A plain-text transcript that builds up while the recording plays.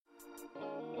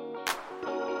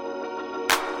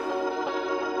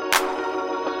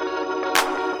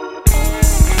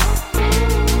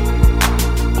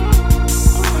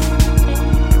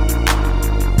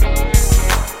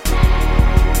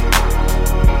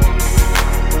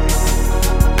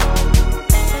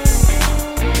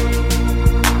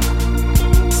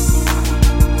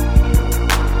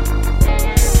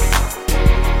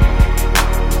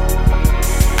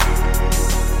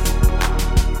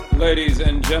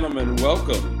gentlemen,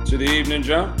 welcome to the Evening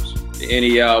Jones. Any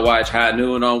of y'all watch High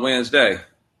Noon on Wednesday?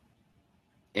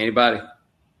 Anybody?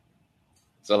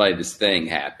 So like this thing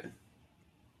happened.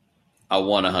 I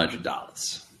won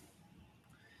 $100.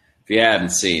 If you haven't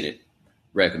seen it,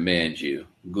 recommend you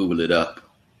Google it up.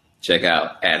 Check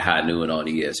out at High Noon on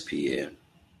ESPN.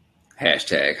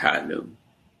 Hashtag High Noon.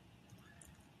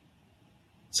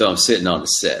 So I'm sitting on the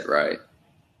set, right?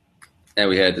 And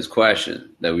we had this question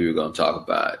that we were going to talk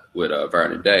about with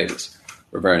Vernon Davis.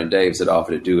 Where Vernon Davis had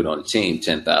offered a dude on the team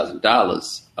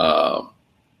 $10,000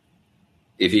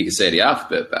 if he could say the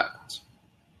alphabet backwards.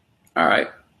 All right.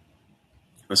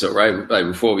 And so right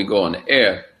before we go on the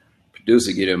air,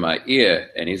 producer get in my ear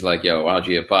and he's like, yo, why don't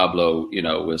you hear Pablo,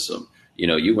 with some,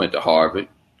 you went to Harvard.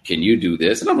 Can you do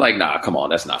this? And I'm like, nah, come on,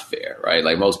 that's not fair, right?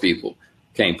 Like most people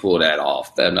can't pull that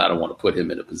off. I don't want to put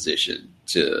him in a position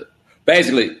to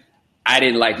basically. I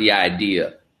didn't like the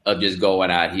idea of just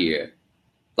going out here,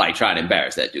 like trying to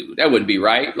embarrass that dude. That wouldn't be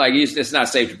right. Like it's not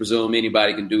safe to presume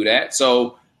anybody can do that.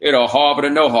 So, Harvard or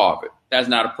no Harvard, that's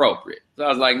not appropriate. So I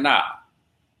was like, nah.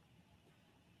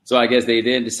 So I guess they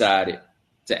then decided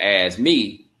to ask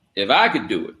me if I could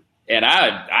do it. And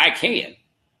I can.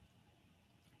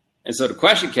 And so the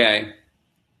question came,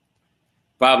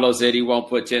 Pablo said he won't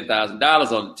put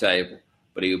 $10,000 on the table,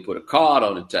 but he would put a card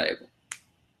on the table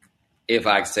if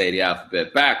I could say the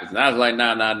alphabet backwards. And I was like,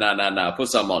 nah, put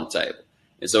something on the table.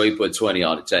 And so he put 20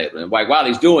 on the table. And while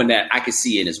he's doing that, I could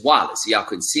see in his wallet. See, y'all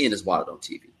couldn't see in his wallet on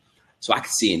TV. So I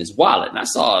could see in his wallet. And I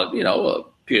saw,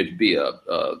 appeared to be a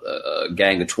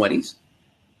gang of 20s,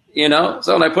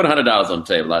 So when I put $100 on the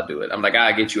table, I'll do it. I'm like,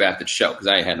 I'll get you after the show because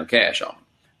I ain't had no cash on me.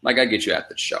 Like, I'll get you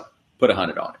after the show. Put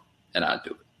 $100 on it, and I'll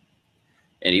do it.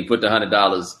 And he put the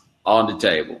 $100 on the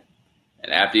table.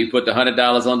 And after he put the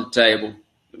 $100 on the table,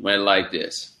 it went like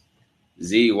this.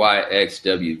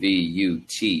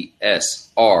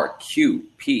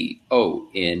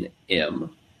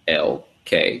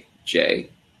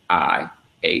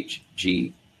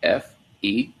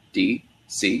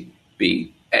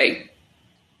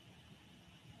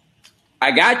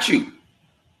 I got you.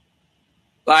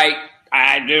 Like,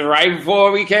 I just right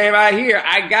before we came out here,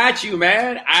 I got you,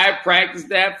 man. I practiced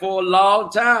that for a long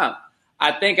time.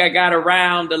 I think I got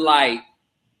around to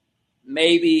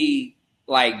maybe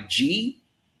G.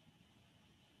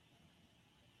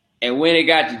 And when it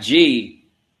got to G,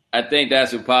 I think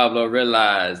that's when Pablo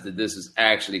realized that this is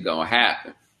actually going to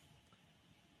happen.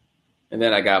 And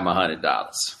then I got my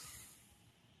 $100.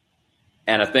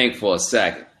 And I think for a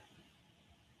second,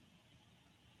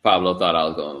 Pablo thought I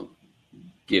was going to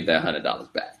give that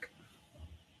 $100 back.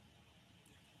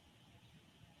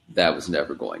 That was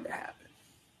never going to happen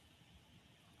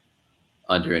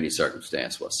under any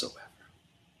circumstance whatsoever.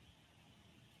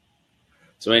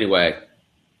 So anyway,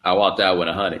 I walked out with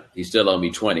 100. He still owed me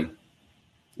 20.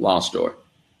 Long story.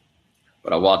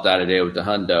 But I walked out of there with the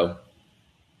hundo.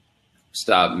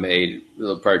 Stopped, made a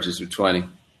little purchase with 20.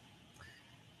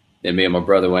 Then me and my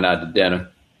brother went out to dinner.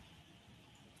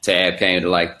 Tab came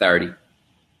to 30.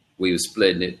 We was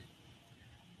splitting it.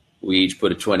 We each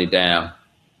put a 20 down. A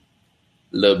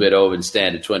little bit over the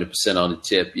standard 20% on the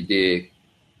tip, you dig?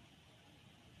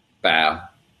 Bow.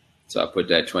 So I put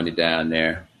that 20 down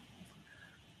there.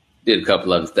 Did a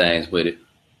couple other things with it.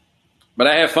 But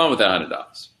I had fun with that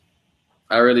 $100.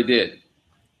 I really did.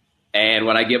 And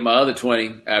when I get my other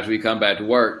 20 after we come back to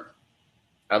work,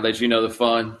 I'll let you know the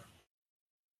fun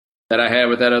that I had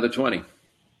with that other 20.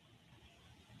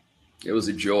 It was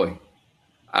a joy.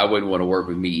 I wouldn't want to work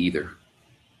with me either.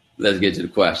 Let's get to the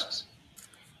questions.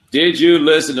 Did you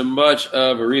listen to much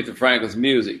of Aretha Franklin's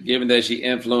music? Given that she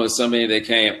influenced so many that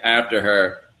came after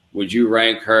her, would you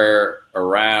rank her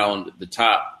around the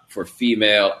top for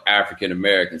female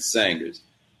African-American singers?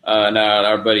 Now,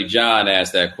 our buddy John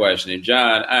asked that question. And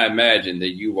John, I imagine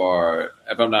that you are,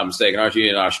 if I'm not mistaken, aren't you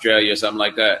in Australia or something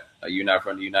like that? You're not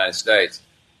from the United States.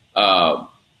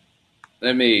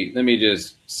 Let me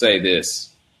just say this.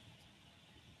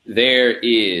 There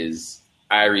is,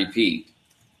 I repeat,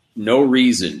 no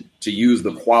reason to use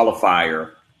the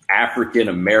qualifier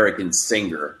African-American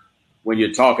singer when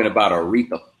you're talking about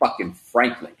Aretha fucking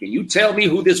Franklin. Can you tell me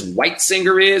who this white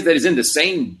singer is that is in the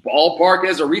same ballpark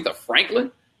as Aretha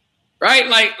Franklin? Right?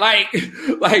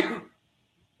 Like,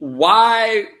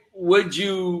 why would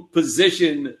you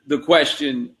position the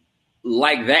question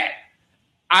like that?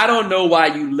 I don't know why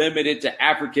you limit it to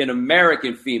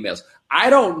African-American females.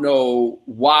 I don't know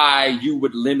why you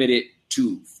would limit it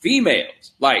to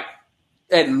females. Like,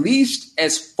 at least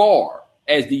as far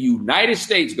as the United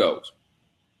States goes,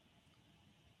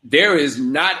 there is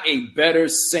not a better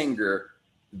singer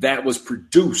that was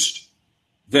produced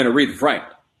than Aretha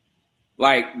Franklin.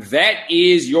 Like, that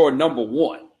is your number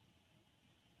one.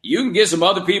 You can get some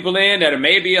other people in that are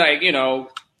maybe like,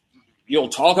 you'll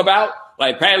talk about,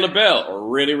 like Patti LaBelle, a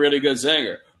really, really good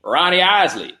singer. Ronnie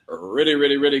Isley, a really,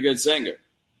 really, really good singer.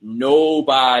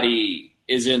 Nobody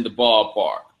is in the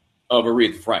ballpark of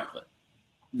Aretha Franklin.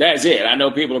 That's it. I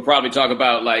know people will probably talk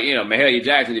about, like, Mahalia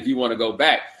Jackson if you want to go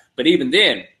back. But even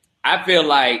then, I feel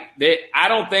like I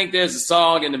don't think there's a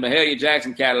song in the Mahalia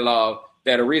Jackson catalog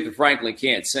that Aretha Franklin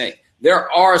can't sing.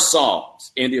 There are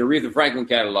songs in the Aretha Franklin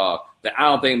catalog that I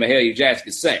don't think Mahalia Jackson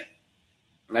can sing.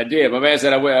 And I did. My man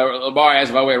said, Lamar asked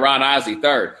if I went Ron Isley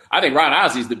third. I think Ron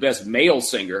Isley is the best male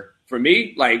singer. For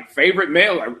me, like, favorite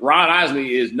male, like, Ron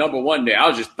Isley is number one there. I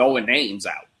was just throwing names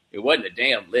out. It wasn't a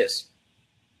damn list.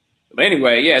 But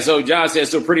anyway, yeah, so John says,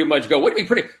 so pretty much go. What do you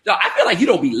pretty? No, I feel like you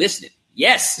don't be listening.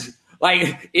 Yes.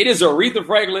 Like, it is Aretha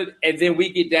Franklin, and then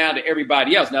we get down to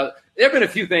everybody else. Now, there have been a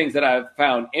few things that I've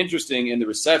found interesting in the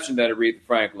reception that Aretha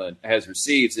Franklin has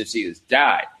received since she has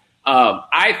died.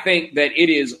 I think that it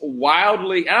is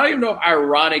wildly, I don't even know if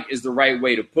ironic is the right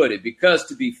way to put it, because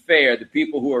to be fair, the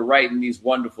people who are writing these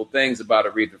wonderful things about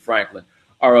Aretha Franklin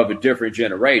are of a different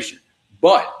generation.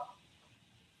 But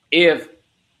if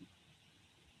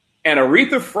an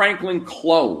Aretha Franklin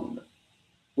clone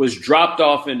was dropped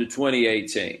off into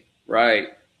 2018, right,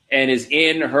 and is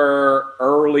in her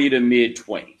early to mid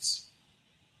 20s,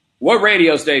 what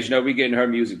radio station are we getting her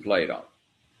music played on?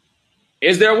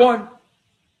 Is there one?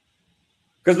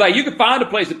 Because, like, you can find a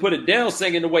place to put Adele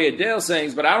singing the way Adele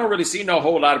sings, but I don't really see no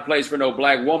whole lot of place for no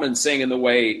black woman singing the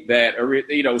way that,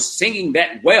 singing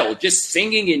that well, just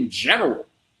singing in general.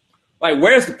 Like,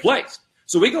 where's the place?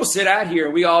 So we go sit out here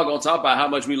and we all going to talk about how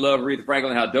much we love Aretha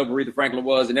Franklin, how dope Aretha Franklin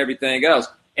was and everything else.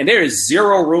 And there is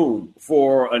zero room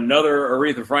for another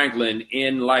Aretha Franklin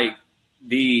in, like,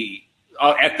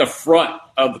 at the front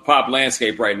of the pop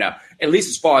landscape right now, at least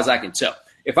as far as I can tell.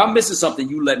 If I'm missing something,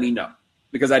 you let me know,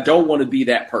 because I don't want to be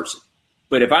that person.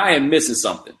 But if I am missing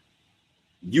something,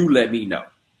 you let me know.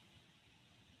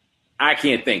 I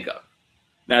can't think of.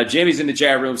 Now, Jimmy's in the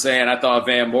chat room saying, I thought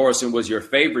Van Morrison was your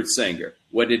favorite singer.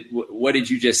 What did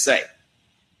you just say?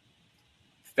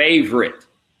 Favorite.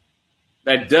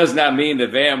 That does not mean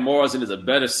that Van Morrison is a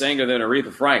better singer than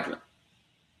Aretha Franklin.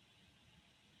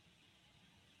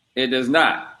 It does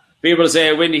not. People are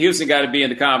saying Whitney Houston got to be in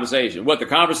the conversation. What, the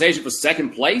conversation for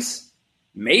second place?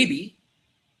 Maybe.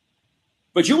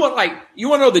 But you want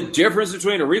to know the difference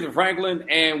between Aretha Franklin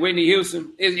and Whitney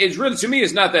Houston? It's really, to me,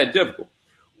 it's not that difficult.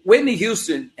 Whitney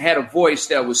Houston had a voice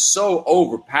that was so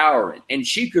overpowering, and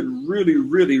she could really,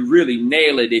 really, really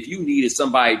nail it if you needed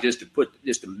somebody just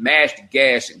to mash the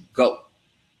gas and go,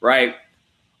 right?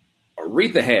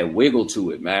 Aretha had wiggle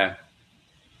to it, man.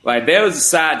 Like, there was a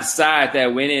side to side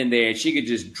that went in there, and she could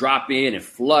just drop in and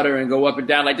flutter and go up and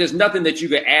down. Like, there's nothing that you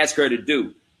could ask her to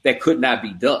do that could not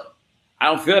be done. I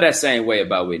don't feel that same way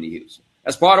about Whitney Houston.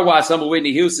 That's part of why some of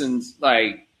Whitney Houston's,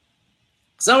 like,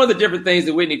 some of the different things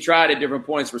that Whitney tried at different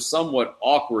points were somewhat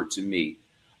awkward to me.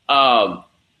 Because,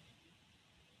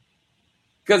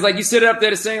 like, you sit up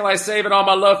there to sing, like, Saving All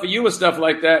My Love for You and stuff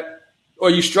like that, or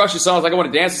you structure songs like I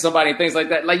Want to Dance with Somebody and things like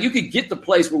that. Like, you could get the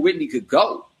place where Whitney could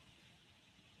go.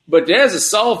 But there's a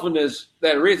soulfulness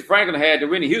that Aretha Franklin had that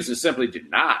Whitney Houston simply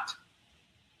did not.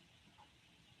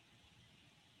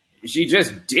 She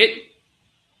just didn't.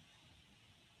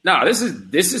 No, this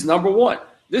is number one.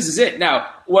 This is it. Now,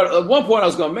 one point I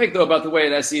was going to make, though, about the way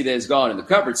that I see that it's gone in the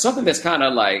cupboard, something that's kind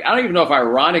of like, I don't even know if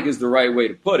ironic is the right way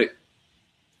to put it,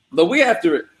 but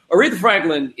Aretha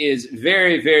Franklin is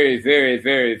very, very, very,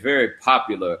 very, very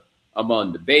popular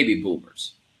among the baby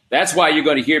boomers. That's why you're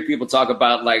going to hear people talk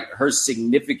about, like, her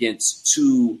significance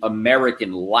to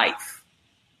American life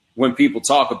when people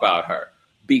talk about her,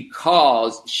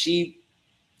 because she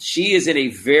is in a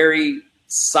very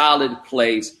solid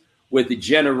place with the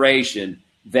generation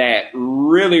that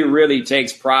really, really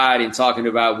takes pride in talking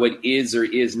about what is or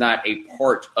is not a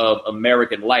part of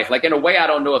American life. Like, in a way, I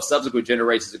don't know if subsequent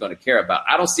generations are going to care about.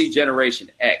 I don't see Generation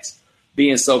X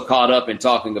being so caught up in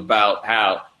talking about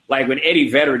how, like, when Eddie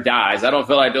Vedder dies, I don't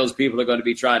feel like those people are going to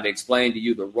be trying to explain to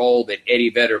you the role that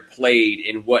Eddie Vedder played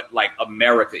in what, like,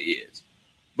 America is.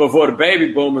 But for the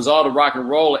baby boomers, all the rock and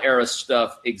roll era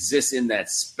stuff exists in that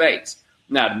space.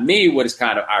 Now, to me, what is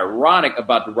kind of ironic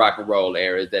about the rock and roll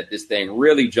era is that this thing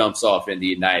really jumps off in the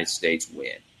United States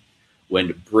when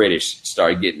the British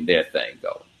started getting their thing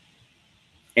going.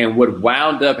 And what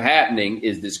wound up happening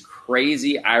is this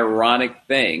crazy, ironic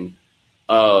thing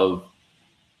of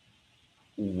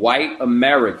white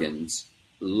Americans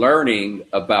learning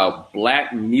about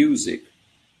black music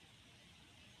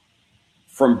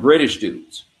from British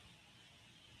dudes.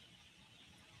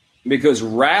 Because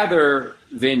rather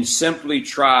than simply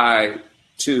try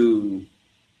to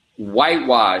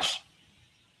whitewash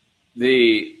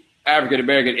the African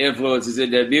American influences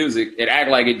in their music and act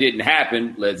like it didn't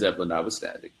happen, Led Zeppelin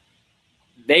notwithstanding,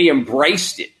 they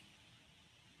embraced it.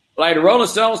 Like the Rolling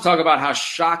Stones talk about how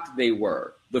shocked they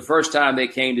were the first time they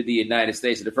came to the United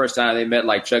States, and the first time they met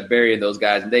like Chuck Berry and those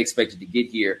guys, and they expected to get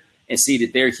here and see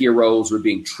that their heroes were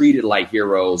being treated like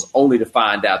heroes, only to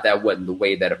find out that wasn't the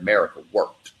way that America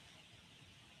worked.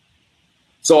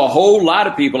 So a whole lot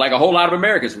of people, like a whole lot of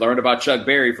Americans, learned about Chuck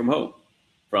Berry from who?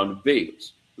 From the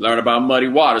Beatles. Learned about Muddy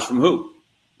Waters from who?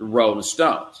 The Rolling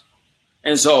Stones.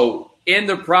 And so in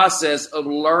the process of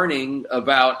learning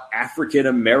about African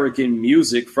American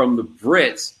music from the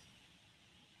Brits,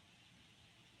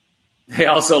 they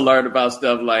also learned about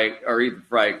stuff like Aretha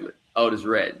Franklin, Otis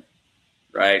Redding,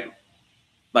 right?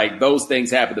 Like those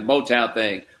things happen. The Motown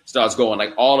thing starts going,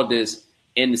 like all of this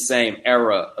in the same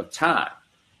era of time.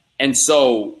 And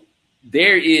so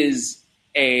there is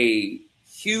a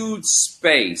huge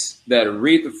space that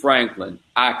Aretha Franklin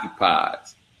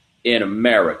occupies in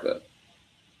America,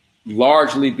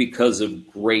 largely because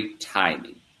of great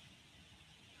timing.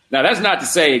 Now, that's not to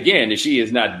say, again, that she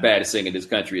is not the baddest singer this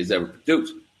country has ever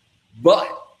produced. But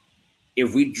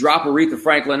if we drop Aretha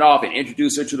Franklin off and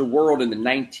introduce her to the world in the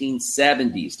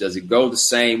 1970s, does it go the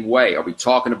same way? Are we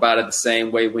talking about it the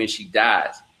same way when she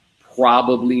dies?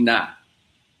 Probably not.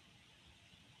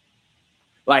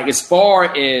 Like, as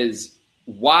far as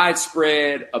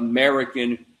widespread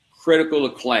American critical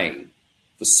acclaim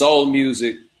for soul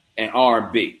music and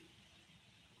R&B,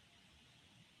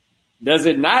 does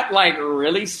it not like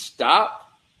really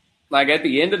stop like at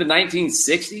the end of the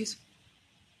 1960s?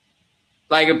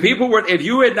 Like if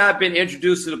you had not been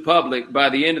introduced to the public by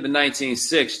the end of the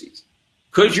 1960s,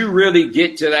 could you really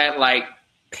get to that like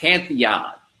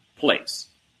pantheon place?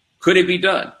 Could it be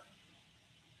done?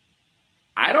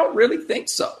 I don't really think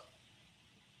so.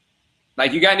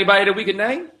 Like, you got anybody that we can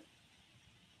name?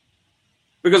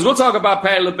 Because we'll talk about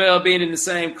Patti LaBelle being in the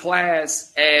same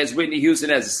class as Whitney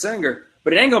Houston as a singer,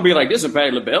 but it ain't going to be like this when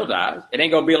Patti LaBelle dies. It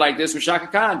ain't going to be like this when Shaka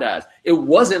Khan dies. It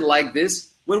wasn't like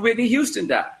this when Whitney Houston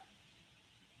died.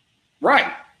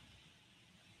 Right.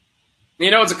 You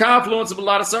know, it's a confluence of a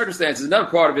lot of circumstances. Another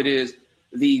part of it is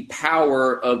the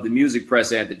power of the music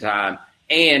press at the time.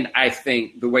 And I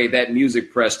think the way that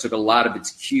music press took a lot of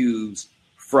its cues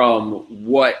from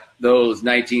what those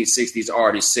 1960s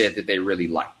artists said that they really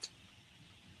liked.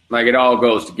 Like, it all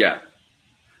goes together.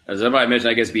 As somebody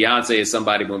mentioned, I guess Beyonce is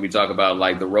somebody when we talk about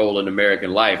like the role in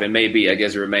American life. And maybe, I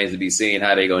guess it remains to be seen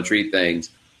how they're going to treat things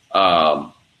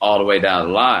all the way down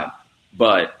the line.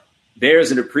 But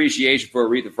there's an appreciation for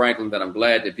Aretha Franklin that I'm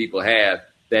glad that people have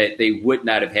that they would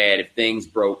not have had if things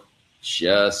broke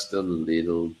just a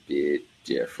little bit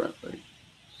differently.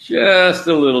 Just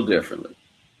a little differently.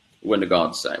 It wouldn't have gone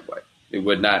the same way. It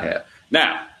would not have.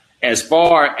 Now, as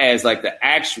far as like the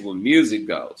actual music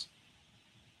goes,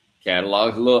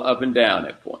 catalog's a little up and down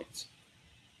at points.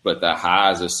 But the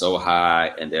highs are so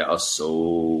high, and there are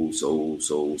so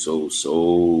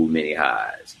many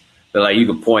highs. But like, you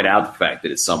can point out the fact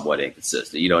that it's somewhat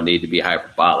inconsistent. You don't need to be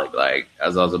hyperbolic. Like,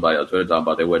 I saw somebody on Twitter talking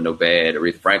about there wasn't no bad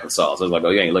Aretha Franklin songs. I was like, oh,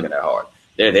 you ain't looking that hard.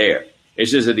 They're there. It's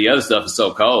just that the other stuff is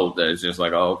so cold that it's just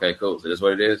like, oh, okay, cool. So that's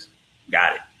what it is?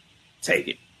 Got it. Take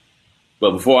it.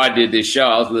 But before I did this show,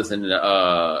 I was listening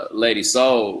to Lady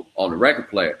Soul on the record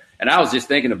player. And I was just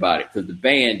thinking about it because the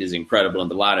band is incredible.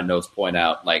 And the liner notes point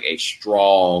out like a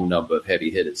strong number of heavy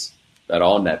hitters that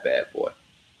are on that bad boy.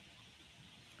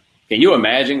 Can you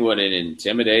imagine what an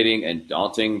intimidating and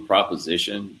daunting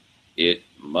proposition it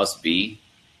must be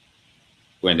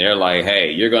when they're like,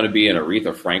 hey, you're going to be in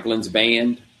Aretha Franklin's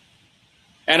band?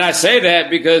 And I say that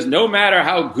because no matter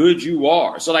how good you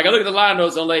are. So like I look at the line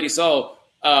notes on Lady Soul.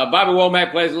 Bobby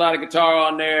Womack plays a lot of guitar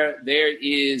on there. There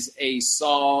is a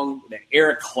song that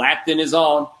Eric Clapton is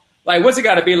on. Like, what's it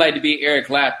got to be like to be Eric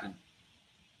Clapton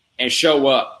and show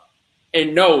up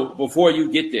and know before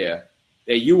you get there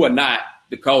that you are not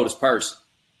the coldest person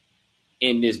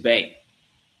in this band?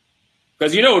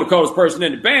 Because you know who the coldest person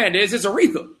in the band is. It's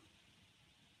Aretha.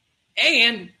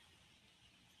 And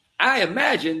I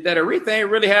imagine that Aretha ain't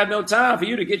really have no time for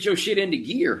you to get your shit into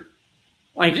gear.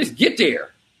 Like, just get there.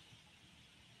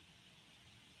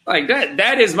 Like,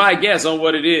 that is my guess on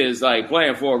what it is, like,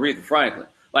 playing for Aretha Franklin.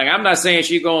 Like, I'm not saying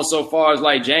she's going so far as,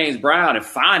 like, James Brown and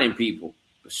finding people.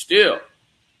 But still,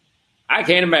 I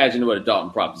can't imagine what a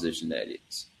Dalton proposition that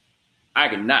is. I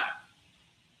cannot.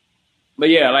 But,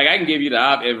 yeah, like, I can give you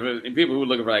the if people who are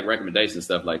looking for, like, recommendations and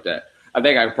stuff like that, I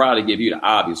think I could probably give you the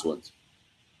obvious ones.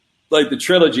 Like, the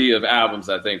trilogy of albums,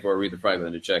 I think, for Aretha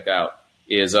Franklin to check out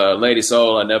is Lady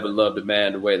Soul, I Never Loved a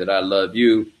Man the Way That I Love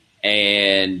You,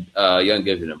 and Young,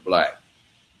 Gifted, and Black.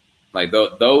 Like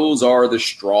those are the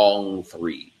strong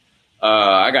three.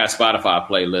 I got a Spotify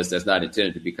playlist that's not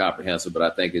intended to be comprehensive, but I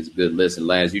think it's a good list. And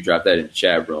Lance, you drop that in the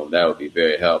chat room, that would be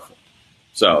very helpful.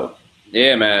 So,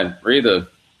 yeah, man, Aretha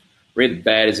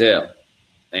bad as hell.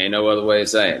 Ain't no other way of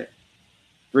saying it.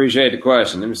 Appreciate the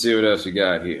question. Let me see what else we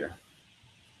got here.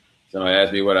 Somebody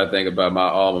asked me what I think about my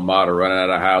alma mater running out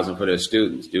of housing for their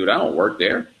students. Dude, I don't work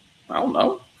there. I don't know.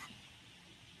 What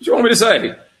you want me to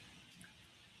say?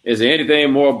 Is there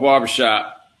anything more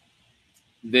barbershop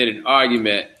than an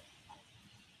argument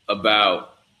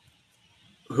about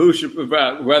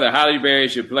whether Halle Berry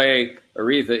should play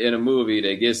Aretha in a movie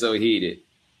that gets so heated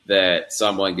that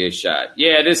someone gets shot?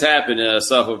 Yeah, this happened in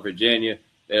Suffolk, Virginia.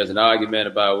 There's an argument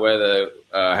about whether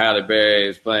Halle Berry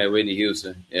is playing Whitney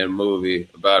Houston in a movie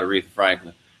about Aretha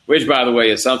Franklin, which, by the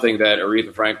way, is something that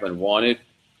Aretha Franklin wanted.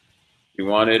 She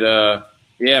wanted,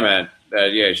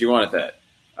 she wanted that.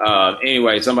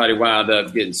 Anyway, somebody wound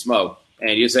up getting smoked.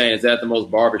 And you're saying, is that the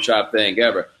most barbershop thing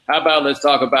ever? How about let's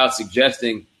talk about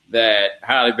suggesting that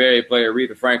Halle Berry play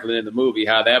Aretha Franklin in the movie,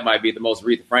 how that might be the most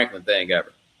Aretha Franklin thing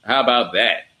ever. How about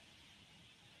that?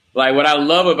 Like, what I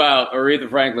love about Aretha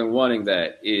Franklin wanting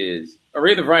that is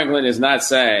Aretha Franklin is not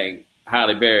saying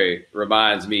Halle Berry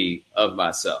reminds me of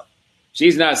myself.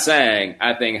 She's not saying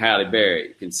I think Halle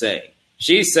Berry can sing.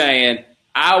 She's saying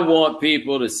I want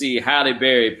people to see Halle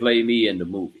Berry play me in the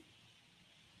movie.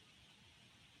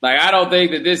 Like, I don't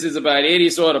think that this is about any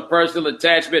sort of personal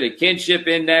attachment or kinship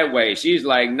in that way. She's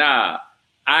like, nah,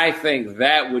 I think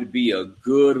that would be a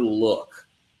good look.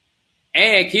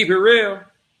 And keep it real.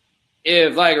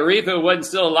 If, like, Aretha wasn't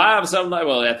still alive or something like,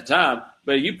 well, at the time,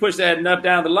 but you push that enough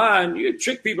down the line, you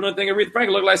trick people into thinking Aretha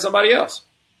Franklin looked like somebody else.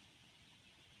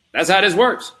 That's how this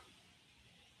works.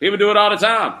 People do it all the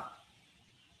time.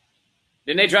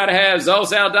 Didn't they try to have Zoe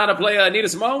Saldana play Anita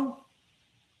Simone?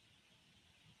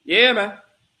 Yeah, man.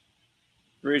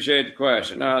 Appreciate the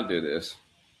question. I'll do this.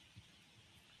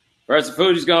 First,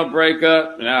 Fuji's going to break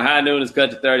up. Now, High Noon is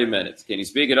cut to 30 minutes. Can you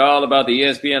speak at all about the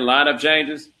ESPN lineup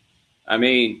changes? I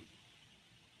mean,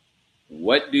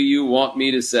 what do you want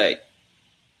me to say?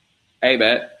 Hey,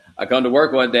 man, I come to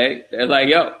work one day. They're like,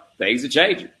 yo, things are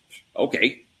changing.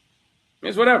 Okay.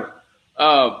 It's whatever.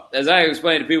 As I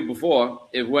explained to people before,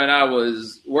 if when I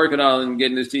was working on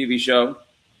getting this TV show,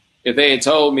 if they had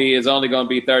told me it's only going to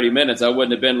be 30 minutes, I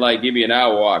wouldn't have been like, give me an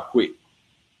hour or I quit.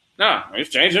 Nah, we're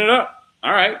just changing it up.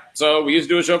 All right. So we used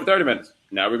to do a show for 30 minutes.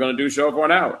 Now we're going to do a show for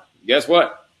an hour. Guess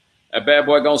what? That bad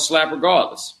boy going to slap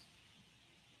regardless.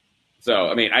 So,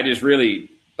 I mean, I just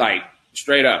really, like,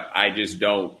 straight up, I just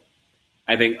don't.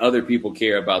 I think other people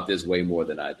care about this way more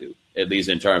than I do, at least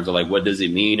in terms of, like, what does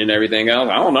it mean and everything else?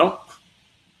 I don't know.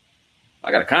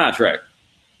 I got a contract.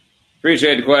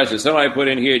 Appreciate the question. Somebody put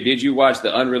in here, did you watch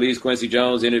the unreleased Quincy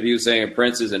Jones interview saying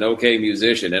Prince is an okay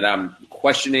musician? And I'm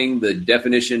questioning the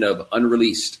definition of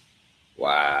unreleased.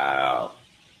 Wow.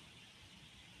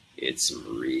 It's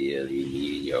some really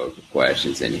mediocre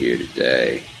questions in here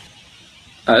today.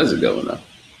 Oh, this is a good one, though.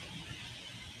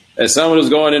 As someone who's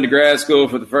going into grad school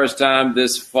for the first time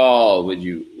this fall,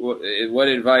 what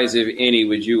advice, if any,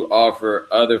 would you offer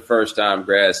other first-time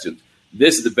grad students?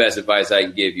 This is the best advice I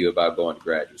can give you about going to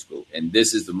graduate school. And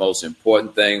this is the most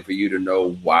important thing for you to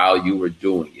know while you are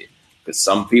doing it. Because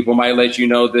some people might let you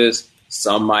know this,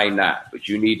 some might not. But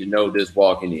you need to know this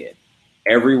walking in.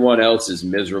 Everyone else is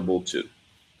miserable too.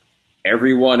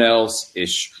 Everyone else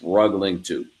is struggling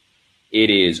too. It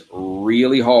is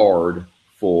really hard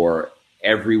for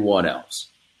everyone else.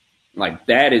 Like,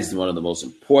 that is one of the most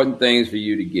important things for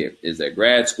you to get, is that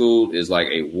grad school is like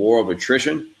a war of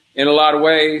attrition in a lot of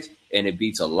ways, and it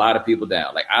beats a lot of people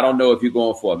down. Like, I don't know if you're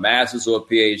going for a master's or a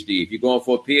PhD. If you're going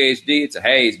for a PhD, it's a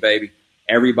haze, baby.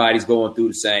 Everybody's going through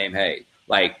the same haze.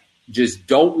 Like, just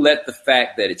don't let the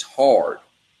fact that it's hard,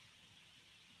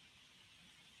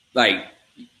 like,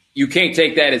 you can't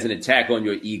take that as an attack on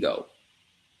your ego.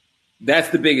 That's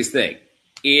the biggest thing.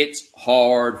 It's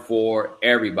hard for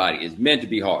everybody. It's meant to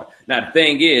be hard. Now, the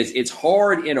thing is, it's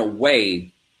hard in a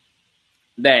way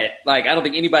that, like, I don't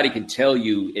think anybody can tell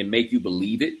you and make you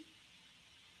believe it,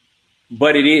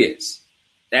 but it is.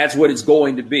 That's what it's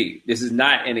going to be. This is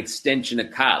not an extension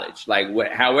of college. Like,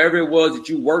 however it was that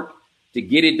you worked to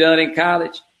get it done in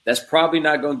college, that's probably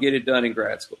not going to get it done in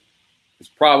grad school. It's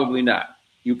probably not.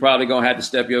 You're probably going to have to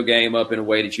step your game up in a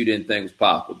way that you didn't think was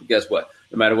possible. But guess what?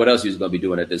 No matter what else you're going to be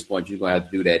doing at this point, you're going to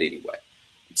have to do that anyway.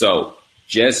 So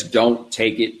just don't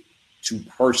take it too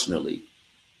personally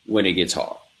when it gets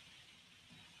hard.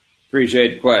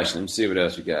 Appreciate the question. Let's see what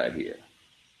else we got here.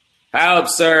 How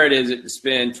absurd is it to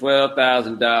spend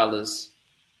 $12,000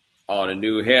 on a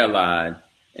new hairline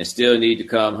and still need to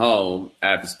come home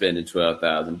after spending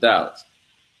 $12,000?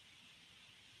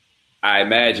 I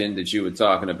imagine that you were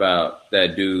talking about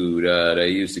that dude that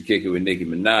used to kick it with Nicki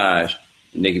Minaj.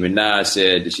 Nicki Minaj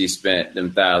said that she spent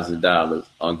them $1,000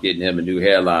 on getting him a new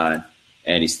hairline,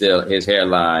 and his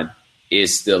hairline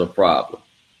is still a problem.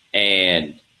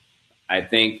 And I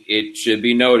think it should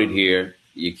be noted here,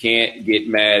 you can't get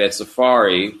mad at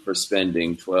Safari for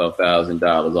spending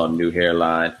 $12,000 on a new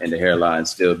hairline and the hairline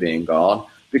still being gone,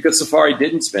 because Safari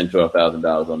didn't spend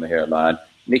 $12,000 on the hairline.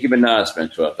 Nicki Minaj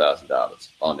spent $12,000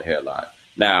 on the hairline.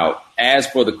 Now, as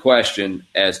for the question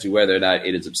as to whether or not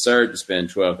it is absurd to spend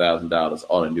 $12,000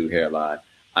 on a new hairline,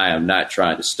 I am not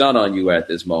trying to stun on you at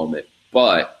this moment,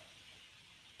 but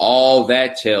all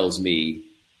that tells me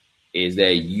is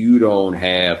that you don't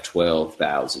have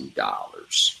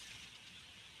 $12,000.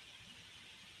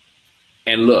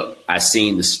 And look, I've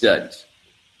seen the studies.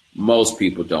 Most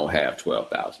people don't have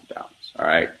 $12,000, all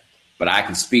right? But I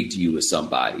can speak to you as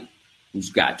somebody who's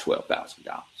got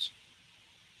 $12,000.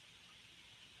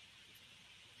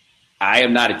 I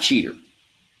am not a cheater.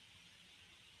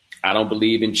 I don't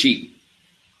believe in cheating.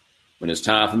 When it's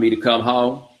time for me to come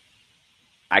home,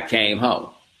 I came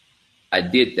home. I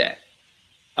did that.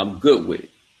 I'm good with it.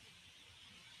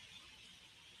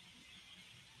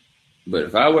 But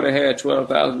if I would have had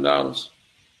 $12,000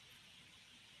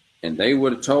 and they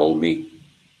would have told me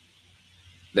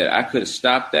that I could have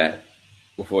stopped that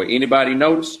before anybody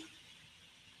noticed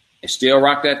and still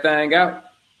rock that thing out,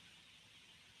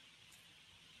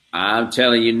 I'm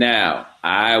telling you now,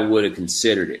 I would have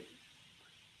considered it.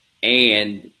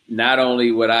 And not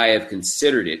only would I have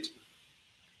considered it,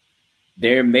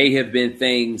 there may have been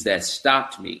things that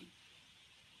stopped me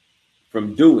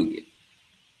from doing it.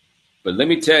 But let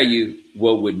me tell you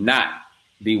what would not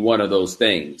be one of those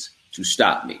things to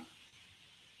stop me.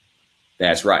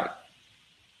 That's right.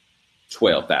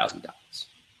 $12,000.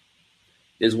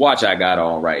 This watch I got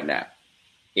on right now,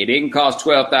 it didn't cost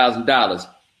 $12,000,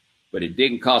 but it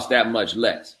didn't cost that much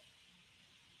less.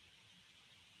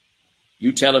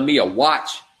 You telling me a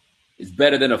watch is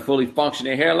better than a fully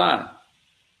functioning hairline?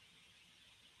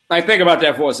 Like, think about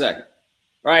that for a second,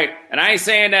 right? And I ain't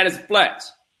saying that as a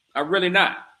flex. I'm really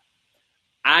not.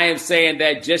 I am saying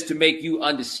that just to make you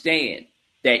understand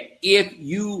that if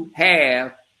you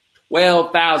have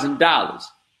 $12,000,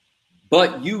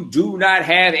 but you do not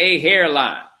have a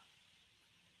hairline,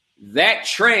 that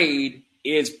trade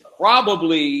is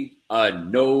probably a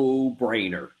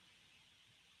no-brainer.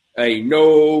 A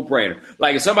no-brainer.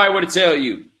 Like if somebody were to tell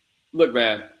you, look,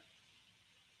 man,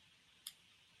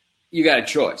 you got a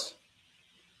choice.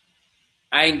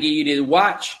 I can give you this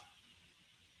watch,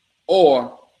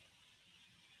 or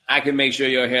I can make sure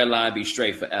your hairline be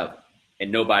straight forever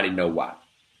and nobody know why.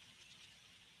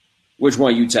 Which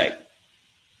one you take?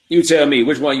 You tell me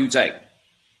which one you take.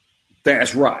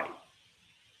 That's right.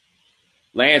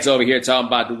 Lance over here talking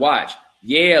about the watch.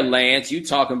 Yeah, Lance, you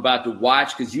talking about the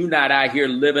watch because you not out here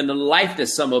living the life that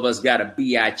some of us got to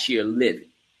be out here living.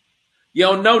 You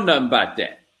don't know nothing about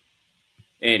that.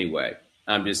 Anyway,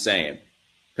 I'm just saying,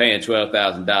 paying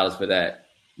 $12,000 for that,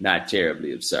 not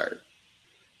terribly absurd.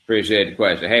 Appreciate the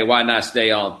question. Hey, why not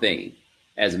stay on theme?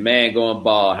 As a man going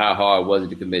bald, how hard was it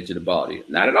to commit to the bald?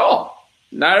 Not at all.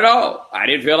 Not at all. I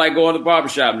didn't feel like going to the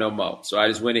barbershop no more. So I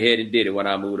just went ahead and did it when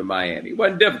I moved to Miami. It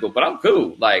wasn't difficult, but I'm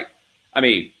cool. I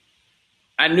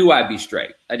knew I'd be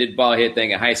straight. I did the bald head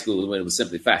thing in high school when it was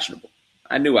simply fashionable.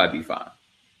 I knew I'd be fine.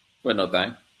 Wasn't no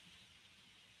thing.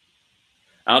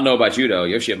 I don't know about you, though.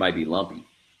 Your shit might be lumpy.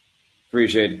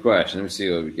 Appreciate the question. Let me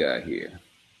see what we got here.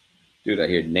 Dude, I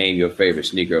hear name your favorite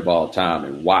sneaker of all time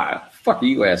and why. Fuck are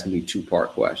you asking me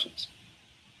two-part questions?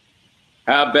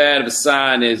 How bad of a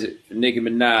sign is it for Nicki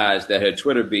Minaj that her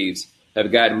Twitter beefs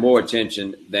have gotten more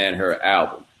attention than her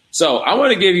album? So I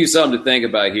want to give you something to think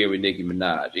about here with Nicki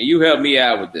Minaj. And you help me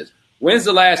out with this. When's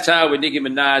the last time with Nicki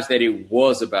Minaj that it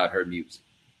was about her music?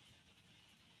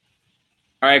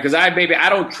 All right, because I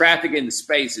don't traffic in the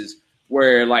spaces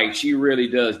where like she really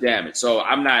does damage. So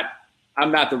I'm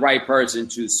not the right person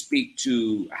to speak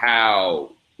to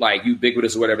how like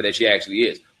ubiquitous or whatever that she actually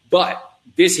is. But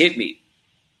this hit me.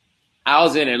 I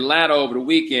was in Atlanta over the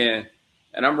weekend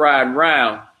and I'm riding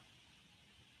around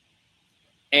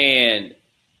and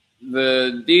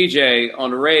the DJ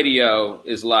on the radio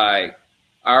is like,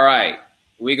 all right,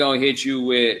 we're going to hit you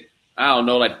with, I don't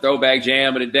know, like throwback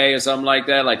jam of the day or something like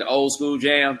that, like the old school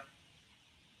jam.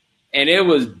 And it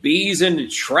was Bees in the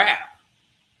Trap.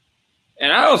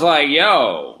 And I was like,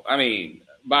 yo, I mean,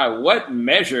 by what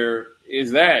measure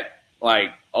is that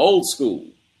like old school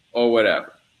or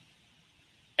whatever?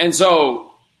 And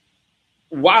so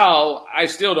while I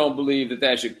still don't believe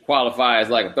that should qualify as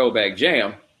like a throwback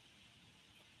jam,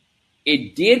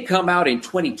 it did come out in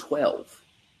 2012.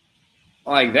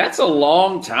 Like, that's a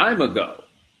long time ago.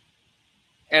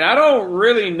 And I don't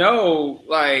really know,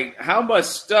 like, how much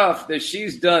stuff that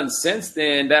she's done since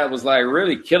then that was, like,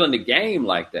 really killing the game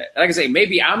like that. Like I say,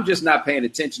 maybe I'm just not paying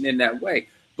attention in that way.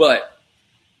 But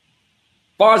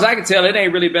as far as I can tell, it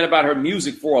ain't really been about her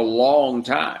music for a long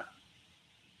time.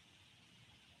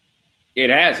 It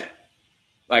hasn't.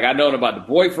 Like, I know about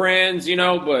the boyfriends, you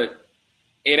know, but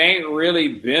it ain't really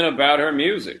been about her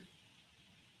music.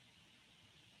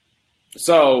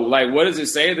 So, like, what does it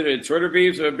say that the Twitter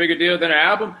beefs are a bigger deal than her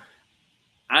album?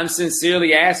 I'm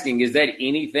sincerely asking, is that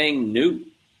anything new?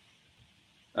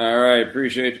 All right,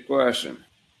 appreciate the question.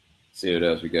 Let's see what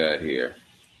else we got here.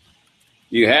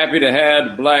 You happy to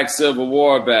have the Black Civil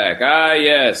War back? Ah,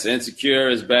 yes, Insecure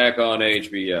is back on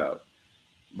HBO.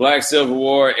 Black Civil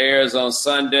War airs on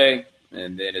Sunday,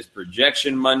 and then it's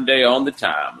Projection Monday on the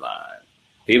timeline.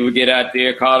 People get out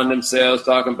there calling themselves,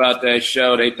 talking about that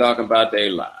show. They talking about their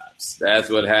lives. That's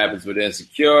what happens with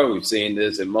Insecure. We've seen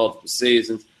this in multiple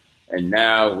seasons, and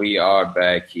now we are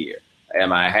back here.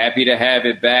 Am I happy to have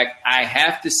it back? I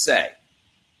have to say,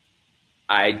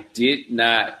 I did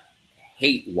not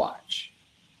hate watch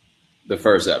the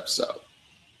first episode.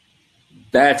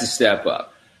 That's a step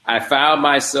up. I found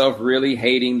myself really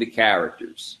hating the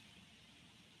characters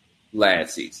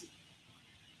last season.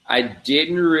 I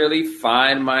didn't really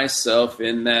find myself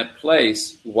in that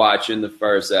place watching the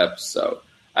first episode.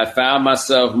 I found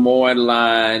myself more in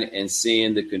line and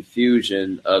seeing the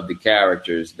confusion of the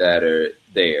characters that are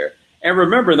there. And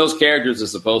remember, those characters are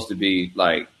supposed to be,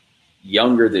 like,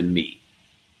 younger than me.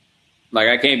 Like,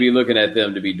 I can't be looking at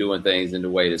them to be doing things in the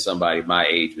way that somebody my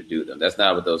age would do them. That's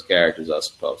not what those characters are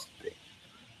supposed to be.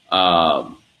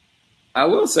 I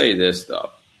will say this, though.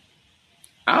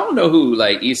 I don't know who,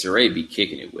 like, Issa Rae be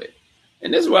kicking it with.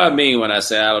 And this is what I mean when I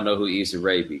say I don't know who Issa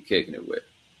Rae be kicking it with.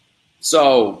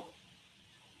 So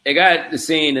they got the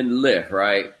scene in the lift,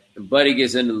 right? And Buddy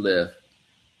gets in the lift,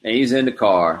 and he's in the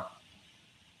car,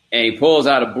 and he pulls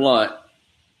out a blunt,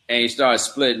 and he starts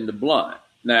splitting the blunt.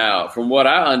 Now, from what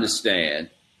I understand,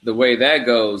 the way that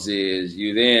goes is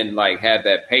you then, like, have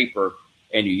that paper,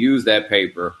 and you use that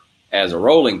paper as a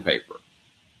rolling paper.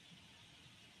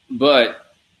 But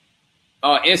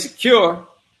Insecure,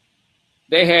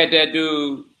 they had that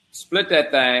dude split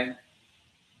that thing,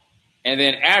 and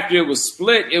then after it was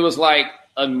split, it was like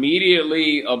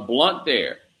immediately a blunt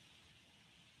there.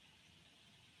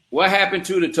 What happened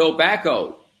to the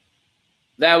tobacco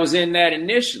that was in that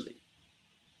initially?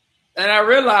 And I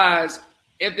realized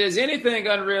if there's anything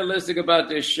unrealistic about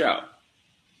this show,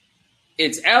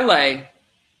 it's LA,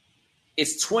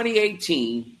 it's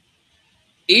 2018,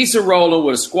 Issa rolling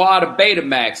with a squad of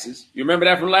Betamaxes. You remember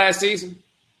that from last season?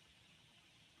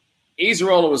 Issa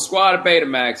rolling with a squad of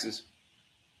Betamaxes,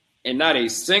 and not a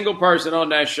single person on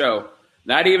that show,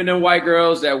 not even the white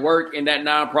girls that work in that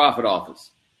nonprofit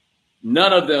office,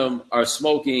 none of them are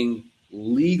smoking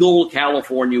legal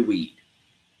California weed.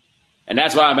 And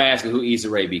that's why I'm asking who Issa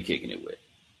Rae be kicking it with.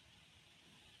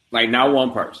 Like, not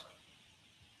one person.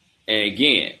 And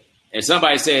again, and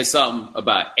somebody said something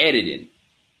about editing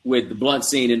with the blunt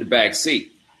scene in the back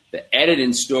seat. The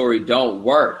editing story don't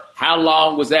work. How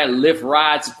long was that Lyft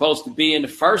ride supposed to be in the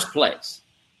first place?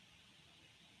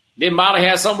 Did Molly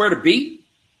have somewhere to be?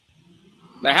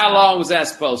 Like, how long was that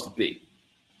supposed to be?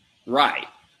 Right.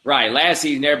 Last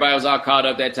season, everybody was all caught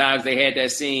up that times they had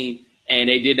that scene and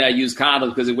they did not use condoms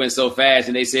because it went so fast,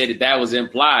 and they said that was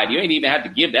implied. You ain't even have to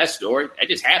give that story. That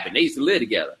just happened. They used to live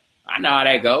together. I know how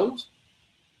that goes.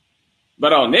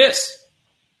 But on this,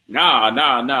 nah.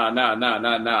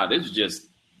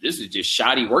 This is just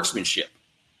shoddy workmanship.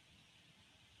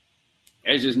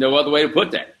 There's just no other way to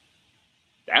put that.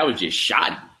 That was just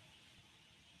shoddy.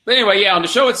 But anyway, yeah, on the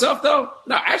show itself, though,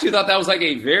 no, I actually thought that was like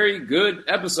a very good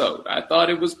episode. I thought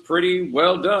it was pretty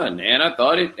well done, and I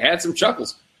thought it had some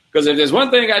chuckles. Because if there's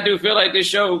one thing I do feel like this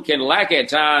show can lack at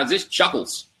times, it's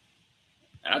chuckles.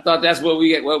 And I thought that's what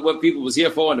what people was here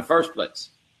for in the first place.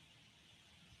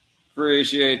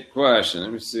 Appreciate the question.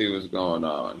 Let me see what's going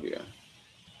on here.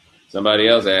 Somebody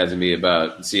else asking me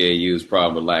about CAU's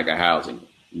problem with lack of housing.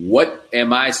 What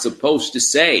am I supposed to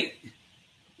say?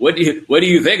 What do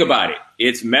you think about it?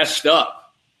 It's messed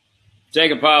up.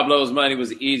 Taking Pablo's money was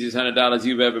the easiest $100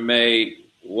 you've ever made.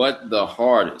 What the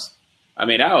hardest? I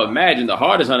mean, I would imagine the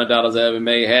hardest $100 I ever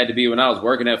made had to be when I was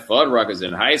working at Fuddruckers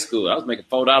in high school. I was making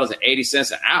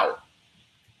 $4.80 an hour.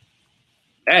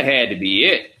 That had to be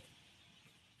it.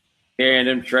 carrying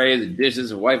them trays of dishes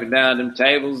and wiping down them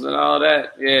tables and all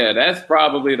that. Yeah, that's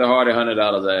probably the hardest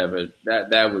 $100 I ever.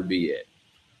 That would be it.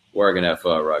 Working at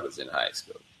Fuddruckers in high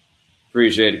school.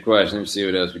 Appreciate the question. Let me see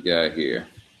what else we got here.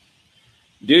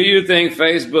 Do you think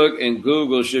Facebook and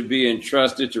Google should be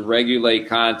entrusted to regulate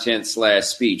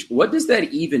content/speech? What does that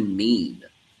even mean?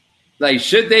 Like,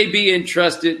 should they be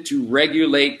entrusted to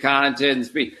regulate content and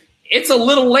speech? It's a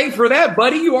little late for that,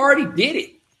 buddy. You already did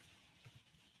it.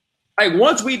 Like,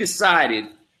 once we decided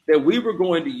that we were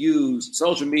going to use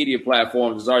social media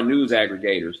platforms as our news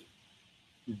aggregators,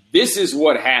 this is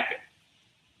what happened.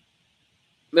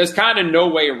 There's kind of no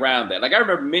way around that. Like, I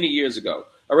remember many years ago,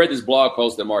 I read this blog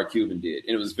post that Mark Cuban did,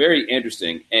 and it was very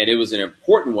interesting, and it was an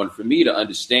important one for me to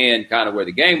understand kind of where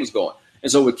the game was going.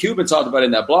 And so what Cuban talked about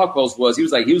in that blog post was, he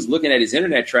was looking at his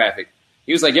internet traffic.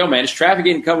 He was like, yo, man, this traffic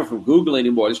isn't coming from Google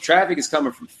anymore. This traffic is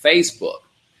coming from Facebook.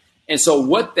 And so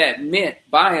what that meant,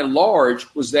 by and large,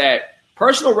 was that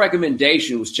personal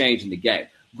recommendation was changing the game.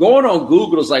 Going on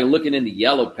Google is like looking in the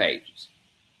yellow pages.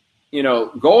 You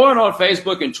know, going on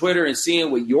Facebook and Twitter and seeing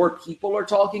what your people are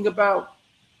talking about,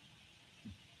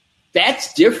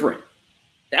 that's different.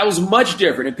 That was much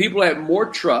different. And people had more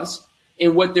trust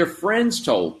in what their friends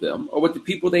told them or what the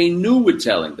people they knew were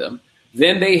telling them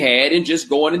than they had in just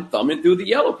going and thumbing through the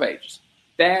yellow pages.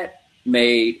 That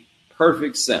made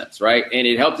perfect sense, right? And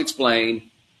it helped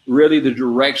explain really the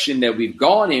direction that we've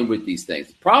gone in with these things.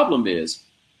 The problem is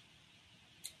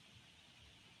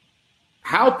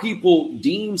how people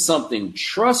deem something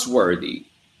trustworthy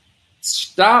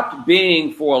stopped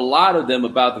being, for a lot of them,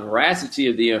 about the veracity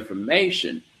of the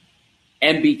information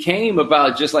and became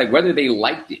about just like whether they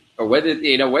liked it or whether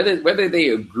they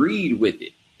agreed with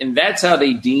it. And that's how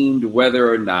they deemed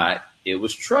whether or not it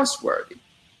was trustworthy.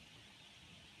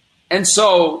 And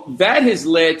so that has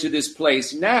led to this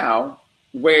place now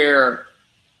where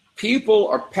people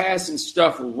are passing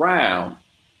stuff around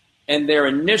and their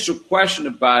initial question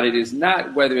about it is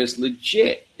not whether it's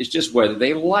legit, it's just whether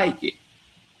they like it.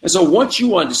 And so once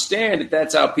you understand that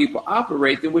that's how people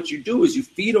operate, then what you do is you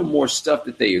feed them more stuff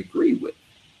that they agree with.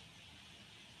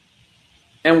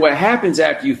 And what happens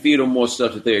after you feed them more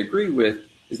stuff that they agree with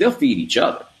is they'll feed each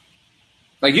other.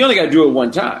 Like, you only got to do it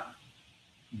one time.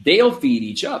 They'll feed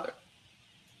each other.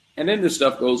 And then this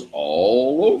stuff goes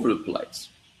all over the place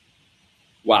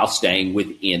while staying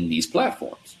within these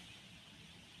platforms.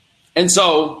 And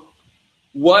so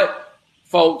what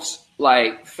folks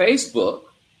like Facebook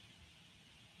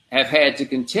have had to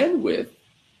contend with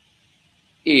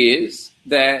is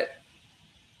that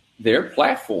their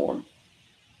platform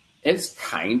has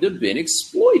kind of been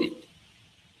exploited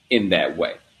in that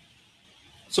way.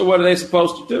 So what are they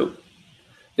supposed to do?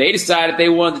 They decided they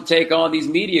wanted to take on these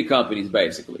media companies,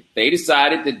 basically. They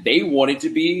decided that they wanted to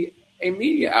be a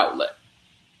media outlet.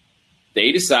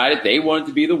 They decided they wanted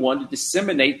to be the one to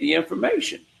disseminate the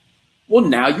information. Well,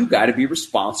 now you got to be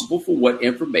responsible for what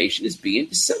information is being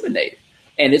disseminated.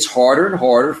 And it's harder and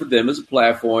harder for them as a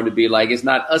platform to be like, it's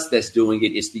not us that's doing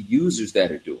it, it's the users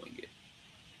that are doing it.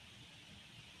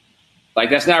 Like,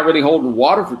 that's not really holding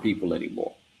water for people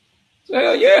anymore. So,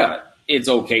 hell yeah, it's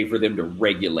okay for them to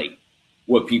regulate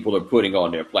what people are putting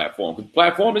on their platform, because the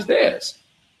platform is theirs.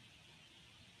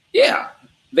 Yeah,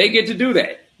 they get to do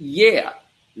that. Yeah,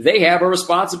 they have a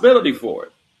responsibility for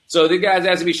it. So the guy's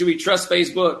asking me, should we trust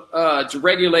Facebook to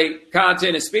regulate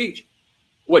content and speech?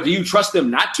 What, do you trust them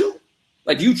not to?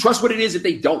 Like, do you trust what it is that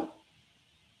they don't?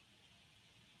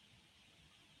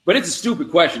 But it's a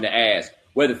stupid question to ask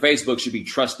whether Facebook should be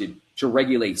trusted to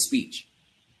regulate speech.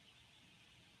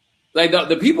 Like,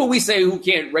 the people we say who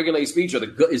can't regulate speech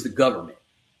is the government.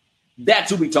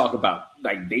 That's who we talk about.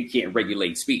 Like, they can't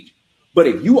regulate speech. But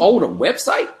if you own a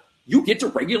website, you get to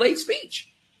regulate speech.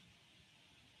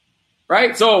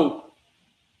 Right? So,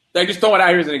 like, just throw it out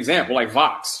here as an example, like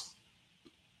Vox.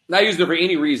 Not using it for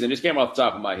any reason. This came off the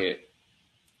top of my head.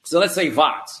 So let's say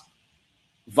Vox.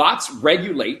 Vox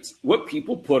regulates what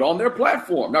people put on their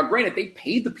platform. Now, granted, they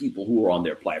pay the people who are on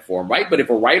their platform, right? But if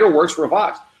a writer works for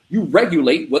Vox, you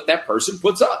regulate what that person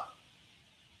puts up.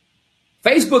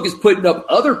 Facebook is putting up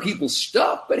other people's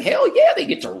stuff, but hell yeah, they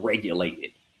get to regulate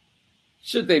it.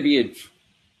 Should they be in?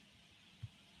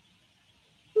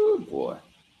 Oh, boy.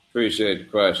 Appreciate the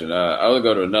question. I'll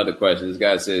go to another question. This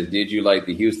guy says, did you like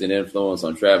the Houston influence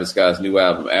on Travis Scott's new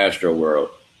album, Astro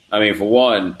World? I mean, for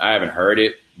one, I haven't heard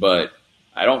it, but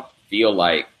I don't feel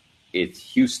like it's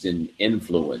Houston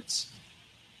influence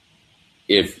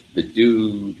if the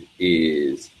dude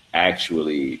is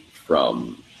actually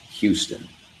from Houston,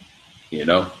 you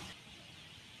know?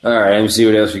 All right, let me see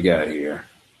what else we got here.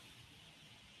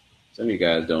 Some of you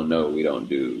guys don't know we don't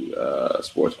do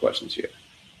sports questions here.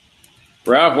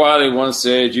 Ralph Wiley once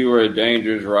said you were a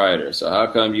dangerous writer, so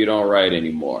how come you don't write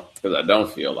anymore? Because I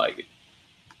don't feel like it.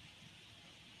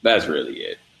 That's really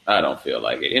it. I don't feel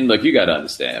like it. And look, you got to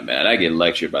understand, man, I get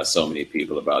lectured by so many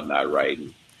people about not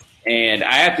writing. And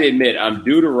I have to admit, I'm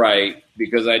due to write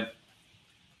because I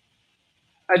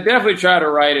definitely try to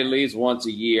write at least once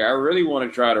a year. I really want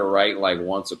to try to write like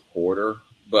once a quarter,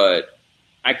 but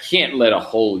I can't let a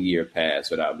whole year pass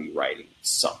without me writing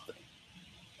something.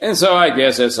 And so I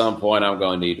guess at some point I'm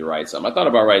going to need to write something. I thought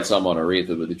about writing something on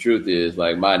Aretha, but the truth is,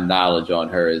 like, my knowledge on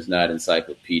her is not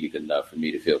encyclopedic enough for me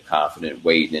to feel confident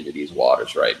wading into these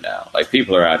waters right now. Like,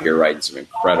 people are out here writing some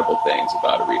incredible things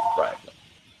about Aretha Franklin.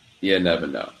 You never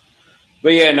know.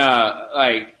 But yeah,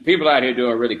 like, people out here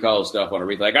doing really cool stuff on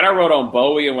Aretha. Like, when I wrote on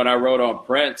Bowie and when I wrote on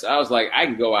Prince, I was like, I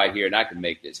can go out here and I can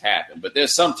make this happen. But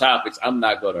there's some topics I'm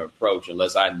not going to approach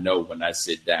unless I know when I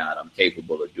sit down I'm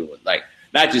capable of doing. Like,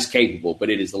 not just capable, but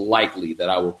it is likely that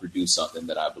I will produce something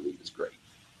that I believe is great.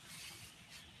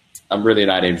 I'm really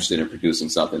not interested in producing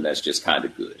something that's just kind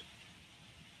of good.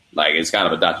 Like, it's kind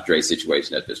of a Dr. Dre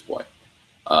situation at this point.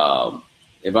 If I'm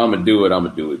going to do it, I'm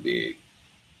going to do it big.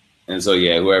 And so,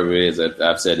 yeah, whoever it is,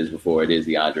 I've said this before, it is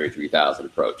the Andre 3000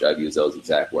 approach. I've used those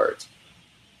exact words.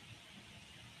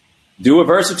 Do a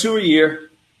verse or two a year,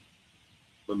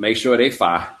 but make sure they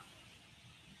fire.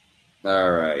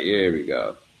 All right, here we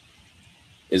go.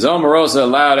 Is Omarosa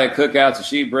allowed at cookouts if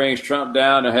she brings Trump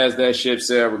down or has that ship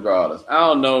sailed regardless? I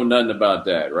don't know nothing about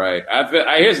that, right?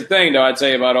 Here's the thing, though, I tell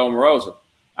you about Omarosa.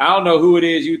 I don't know who it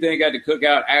is you think at the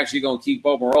cookout actually going to keep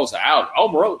Omarosa out.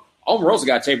 Omarosa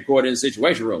got tape recorded in the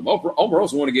Situation Room.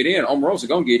 Omarosa want to get in. Omarosa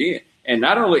going to get in. And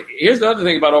not only, here's the other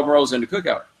thing about Omarosa in the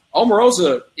cookout.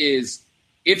 Omarosa is,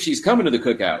 if she's coming to the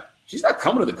cookout, she's not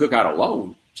coming to the cookout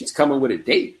alone. She's coming with a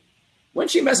date.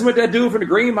 Wasn't she messing with that dude from the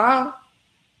Green Mile?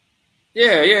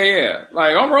 Yeah.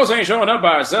 Like, Omarosa ain't showing up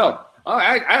by herself.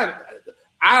 I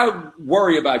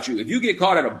worry about you. If you get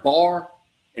caught at a bar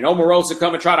and Omarosa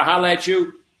come and try to holler at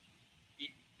you,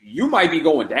 you might be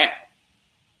going down.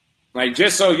 Like,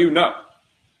 just so you know.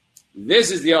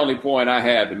 This is the only point I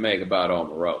have to make about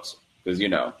Omarosa. Because, you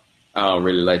know, I don't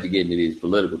really like to get into these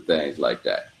political things like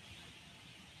that.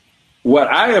 What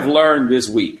I have learned this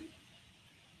week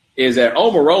is that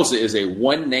Omarosa is a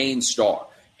one-name star.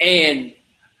 And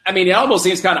I mean, it almost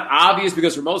seems kind of obvious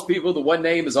because for most people, the one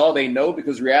name is all they know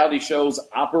because reality shows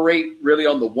operate really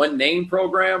on the one name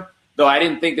program. Though I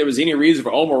didn't think there was any reason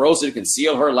for Omarosa to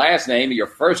conceal her last name. And your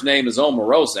first name is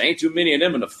Omarosa. Ain't too many of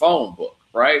them in the phone book,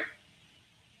 right?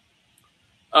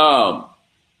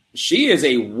 She is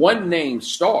a one name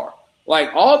star. Like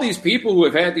all these people who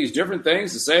have had these different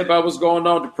things to say about what's going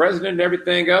on with the president and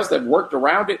everything else that worked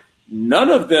around it, none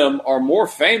of them are more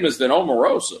famous than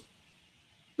Omarosa.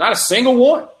 Not a single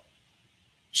one.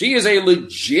 She is a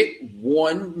legit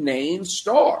one-name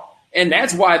star. And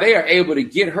that's why they are able to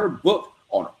get her booked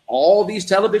on all these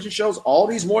television shows, all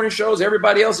these morning shows.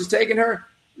 Everybody else is taking her.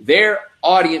 Their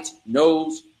audience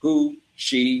knows who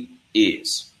she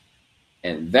is.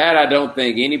 And that I don't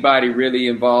think anybody really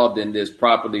involved in this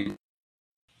properly.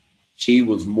 She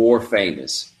was more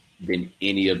famous than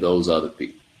any of those other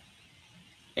people.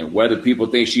 And whether people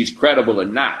think she's credible or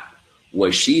not,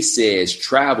 what she says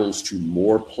travels to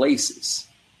more places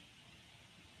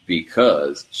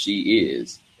because she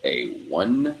is a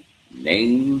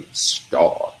one-name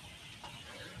star.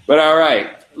 But all right,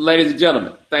 ladies and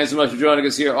gentlemen, thanks so much for joining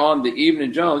us here on the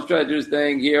Evening Jones. Try to do this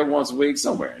thing here once a week,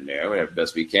 somewhere in there, whatever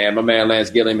best we can. My man Lance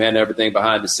Gilliam handling everything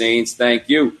behind the scenes. Thank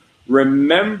you.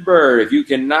 Remember, if you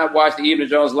cannot watch the Evening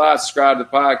Jones live, subscribe to the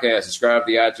podcast, subscribe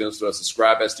to the iTunes Store,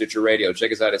 subscribe at Stitcher Radio.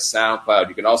 Check us out at SoundCloud.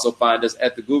 You can also find us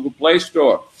at the Google Play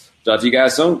Store. Talk to you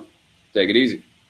guys soon. Take it easy.